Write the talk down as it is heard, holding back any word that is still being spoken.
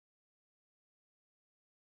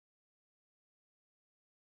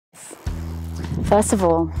First of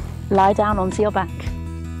all, lie down onto your back,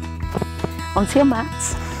 onto your mat.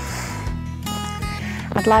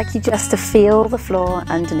 I'd like you just to feel the floor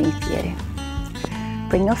underneath you.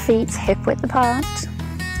 Bring your feet hip width apart,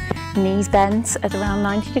 knees bent at around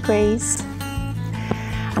 90 degrees.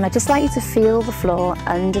 And I'd just like you to feel the floor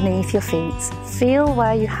underneath your feet. Feel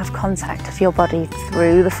where you have contact of your body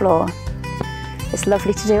through the floor. It's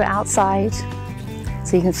lovely to do it outside,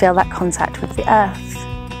 so you can feel that contact with the earth.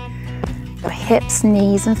 Your hips,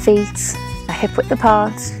 knees and feet are hip width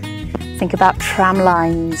apart. Think about tram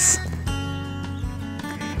lines.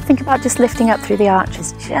 Think about just lifting up through the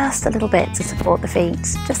arches just a little bit to support the feet,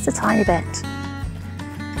 just a tiny bit.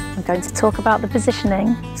 I'm going to talk about the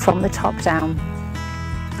positioning from the top down.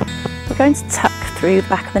 We're going to tuck through the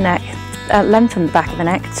back of the neck, lengthen the back of the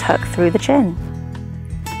neck, tuck through the chin.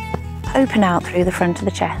 Open out through the front of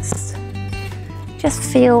the chest. Just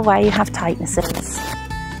feel where you have tightnesses.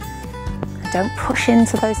 Don't push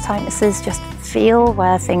into those tightnesses, just feel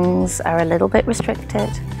where things are a little bit restricted.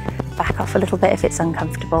 Back off a little bit if it's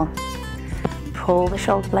uncomfortable. Pull the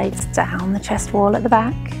shoulder blades down the chest wall at the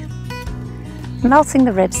back, melting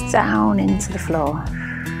the ribs down into the floor.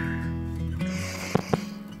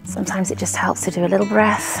 Sometimes it just helps to do a little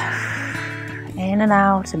breath in and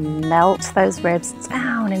out and melt those ribs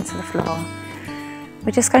down into the floor.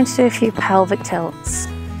 We're just going to do a few pelvic tilts.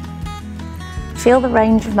 Feel the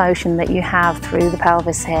range of motion that you have through the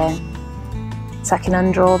pelvis here. Tucking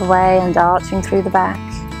under all the way and arching through the back.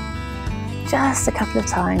 Just a couple of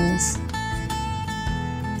times.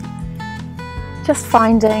 Just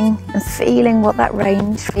finding and feeling what that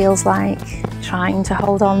range feels like. Trying to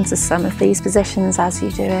hold on to some of these positions as you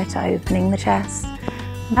do it, opening the chest,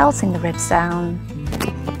 melting the ribs down.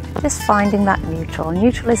 Just finding that neutral.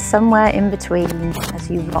 Neutral is somewhere in between as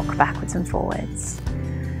you rock backwards and forwards.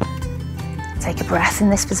 Take a breath in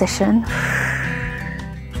this position.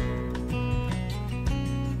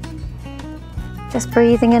 Just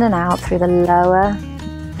breathing in and out through the lower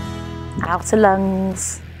outer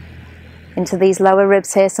lungs into these lower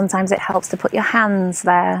ribs here. Sometimes it helps to put your hands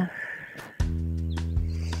there.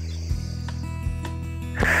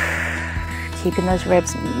 Keeping those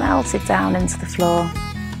ribs melted down into the floor.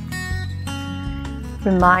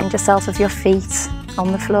 Remind yourself of your feet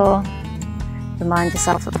on the floor. Remind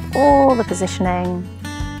yourself of all the positioning.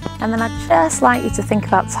 And then I'd just like you to think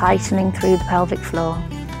about tightening through the pelvic floor.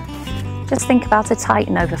 Just think about a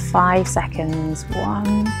tighten over 5 seconds.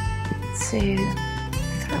 1, 2,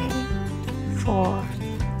 3, 4,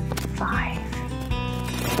 5.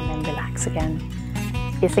 And then relax again.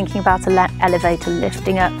 You're thinking about an elevator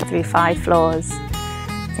lifting up through 5 floors.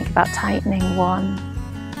 Think about tightening 1,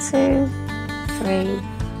 2, 3,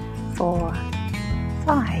 4,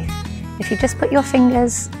 5. If you just put your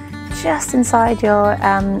fingers just inside your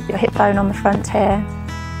hip bone on the front here,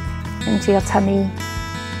 into your tummy,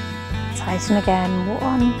 tighten again.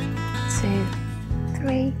 1, 2,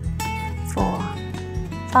 3, 4,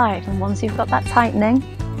 5. And once you've got that tightening,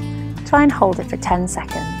 try and hold it for 10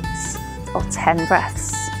 seconds. Or 10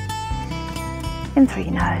 breaths. In through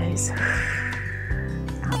your nose,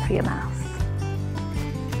 out through your mouth.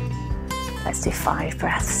 Let's do 5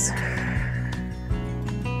 breaths.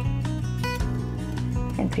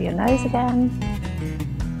 In through your nose again,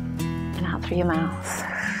 and out through your mouth.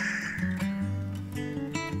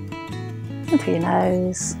 In through your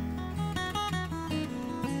nose,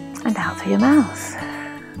 and out through your mouth.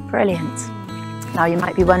 Brilliant. Now you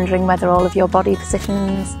might be wondering whether all of your body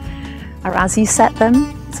positions are as you set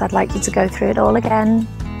them, so I'd like you to go through it all again.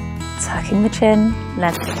 Tucking the chin,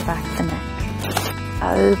 lengthening the back of the neck.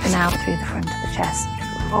 Open out through the front of the chest.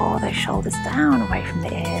 Draw those shoulders down away from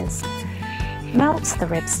the ears. Melt the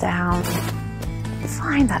ribs down.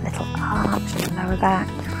 Find that little arch in the lower back.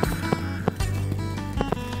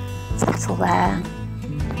 Settle there.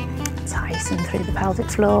 Tighten through the pelvic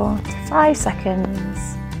floor. 5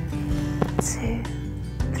 seconds. 2,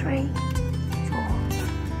 3,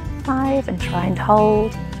 5, and try and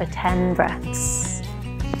hold for 10 breaths.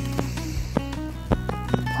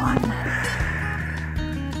 1,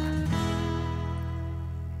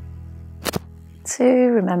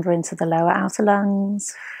 2, remember into the lower outer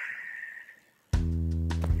lungs.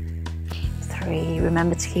 3,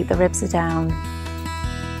 remember to keep the ribs down.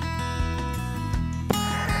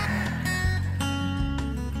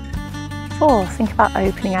 4, think about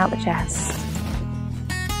opening out the chest.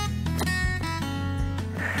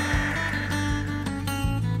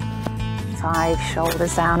 5,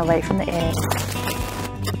 shoulders down away from the ears.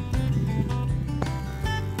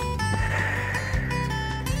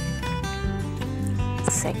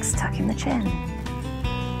 6, tucking the chin.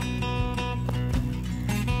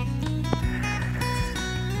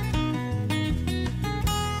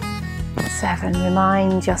 7,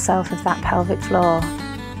 remind yourself of that pelvic floor.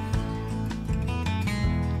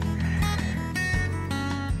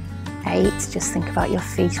 8, just think about your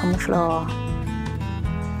feet on the floor.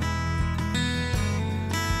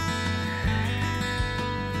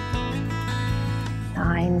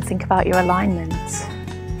 9, think about your alignment.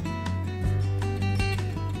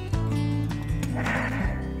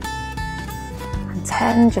 And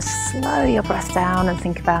 10, just slow your breath down and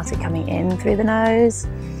think about it coming in through the nose,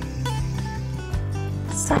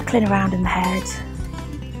 circling around in the head,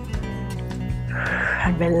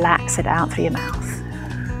 and relax it out through your mouth.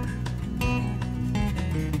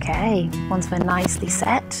 Okay, once we're nicely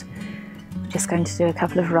set, we're just going to do a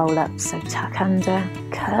couple of roll-ups. So tuck under,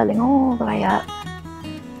 curling all the way up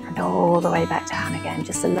and all the way back down again.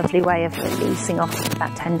 Just a lovely way of releasing off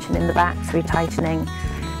that tension in the back through tightening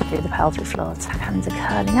through the pelvic floor. Tuck under,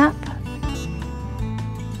 curling up,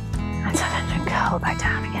 and tuck under and curl back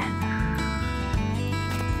down again.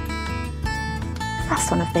 Last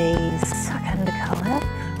one of these, tuck under, curl up,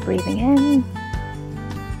 breathing in.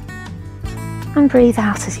 And breathe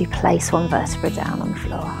out as you place one vertebra down on the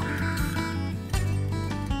floor.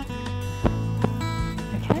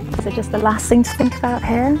 Okay, so just the last thing to think about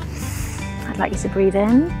here. I'd like you to breathe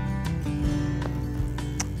in.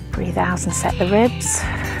 Breathe out and set the ribs.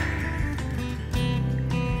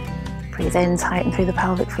 Breathe in, tighten through the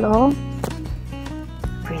pelvic floor.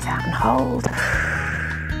 Breathe out and hold.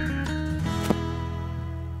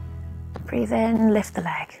 Breathe in, lift the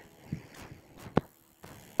leg.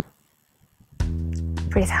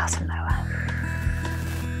 Breathe out and lower.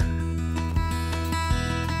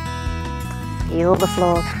 Feel the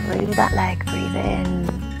floor through that leg. Breathe in.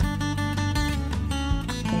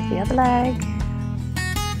 Move the other leg.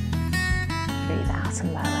 Breathe out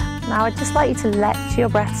and lower. Now I'd just like you to let your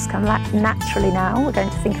breaths come naturally now. We're going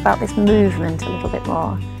to think about this movement a little bit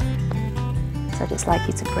more. So I'd just like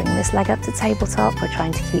you to bring this leg up to tabletop. We're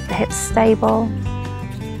trying to keep the hips stable.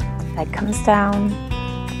 Leg comes down.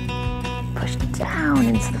 Push down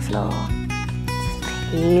into the floor.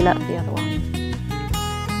 Peel up the other one.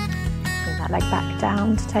 Bring that leg back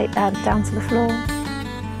down to take that down to the floor.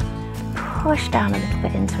 Push down a little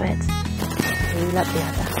bit into it. Peel up the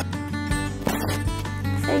other.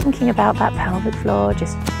 Thinking about that pelvic floor,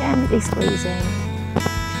 just gently squeezing,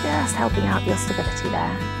 just helping out your stability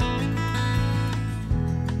there.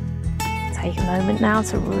 Take a moment now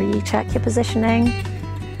to recheck your positioning.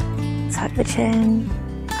 Tuck the chin.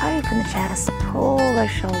 Open the chest, pull those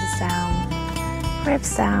shoulders down,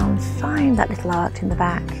 ribs down, find that little arch in the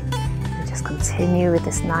back, and just continue with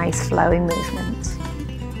this nice flowing movement.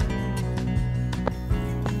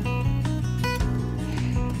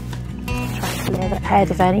 Try to clear the head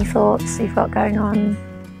of any thoughts you've got going on.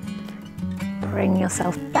 Bring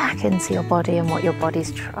yourself back into your body and what your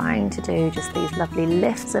body's trying to do, just these lovely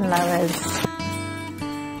lifts and lowers.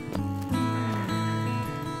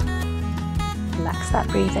 Relax that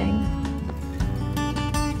breathing.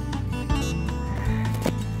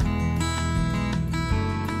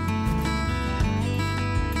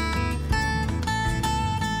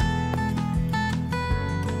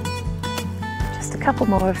 Just a couple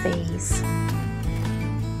more of these.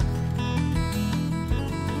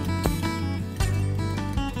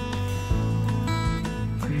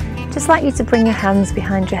 Just like you to bring your hands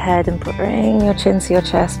behind your head and bring your chin to your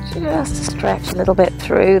chest, just to stretch a little bit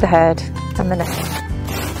through the head and the neck.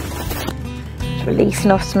 Just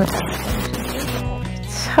releasing off some tension.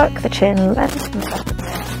 Tuck the chin, lengthen the back of the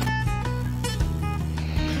head.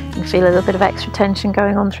 You can feel a little bit of extra tension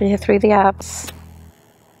going on through the abs.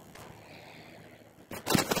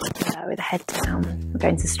 Lower the head down. We're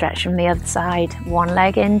going to stretch from the other side. One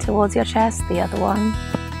leg in towards your chest, the other one.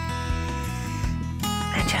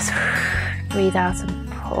 And just breathe out and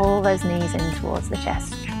pull those knees in towards the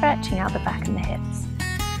chest, stretching out the back and the hips.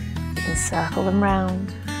 You can circle them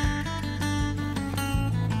round.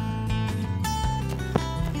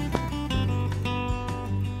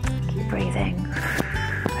 Keep breathing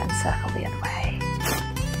and circle the other way.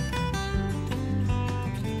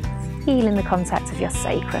 Feeling the contact of your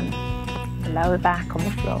sacrum, the lower back on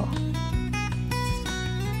the floor.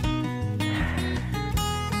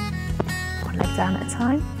 One leg down at a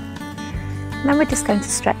time. And then we're just going to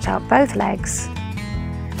stretch out both legs,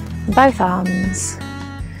 both arms.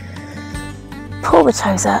 Pull the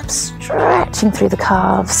toes up, stretching through the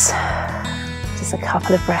calves. Just a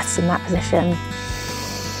couple of breaths in that position.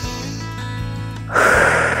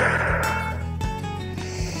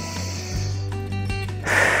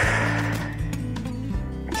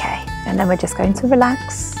 Okay, and then we're just going to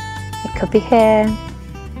relax. It could be here,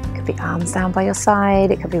 it could be arms down by your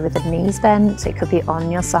side, it could be with the knees bent, it could be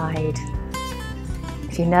on your side.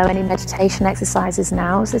 If you know any meditation exercises,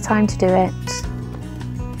 now is the time to do it.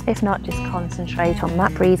 If not, just concentrate on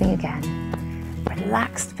that breathing again.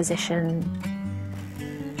 Relaxed position,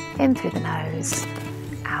 in through the nose,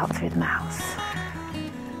 out through the mouth.